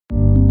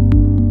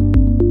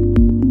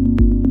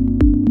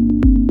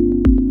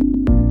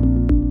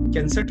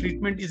cancer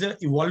treatment is an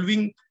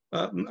evolving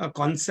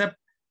concept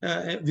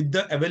with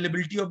the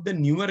availability of the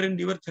newer and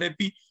newer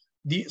therapy.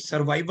 The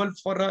survival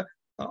for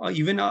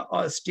even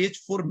a stage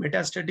 4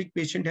 metastatic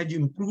patient has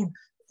improved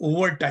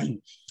over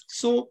time.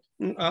 So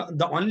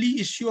the only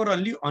issue or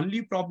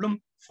only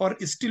problem for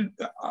is still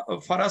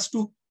for us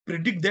to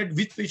predict that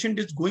which patient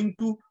is going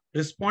to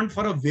respond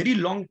for a very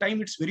long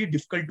time. It's very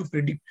difficult to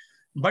predict.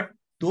 But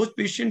those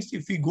patients,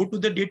 if we go to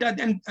the data,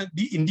 then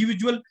the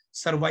individual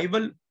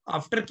survival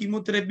after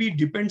chemotherapy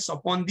depends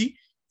upon the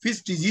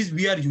which disease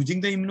we are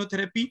using the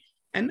immunotherapy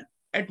and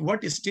at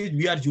what stage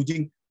we are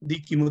using the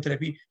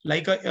chemotherapy.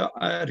 Like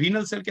a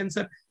renal cell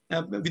cancer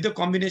with a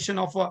combination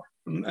of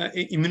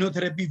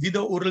immunotherapy with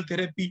the oral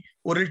therapy,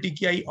 oral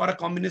TKI, or a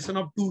combination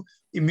of two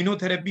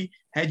immunotherapy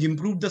has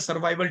improved the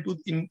survival to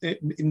in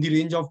the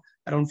range of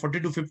around 40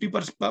 to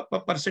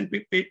 50%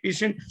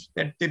 patient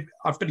that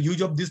after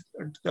use of this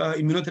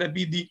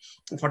immunotherapy,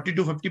 the 40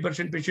 to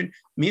 50% patient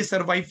may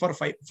survive for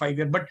 5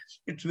 years. But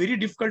it's very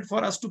difficult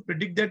for us to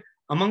predict that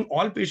among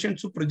all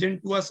patients who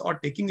present to us or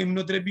taking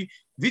immunotherapy,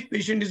 which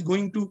patient is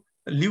going to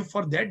live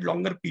for that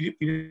longer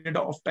period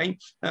of time.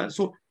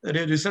 So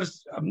the research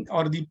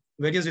or the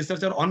various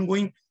research are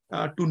ongoing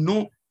to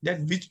know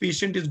that which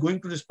patient is going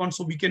to respond.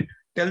 So we can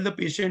tell the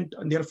patient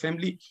and their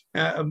family,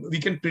 we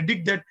can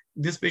predict that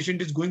this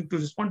patient is going to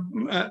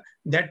respond.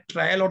 That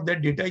trial or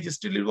that data is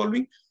still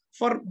evolving.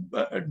 For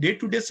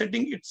day-to-day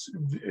setting, it's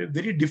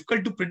very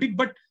difficult to predict,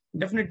 but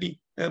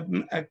definitely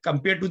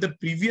compared to the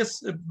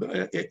previous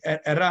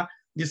era,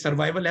 the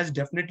survival has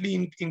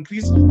definitely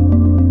increased.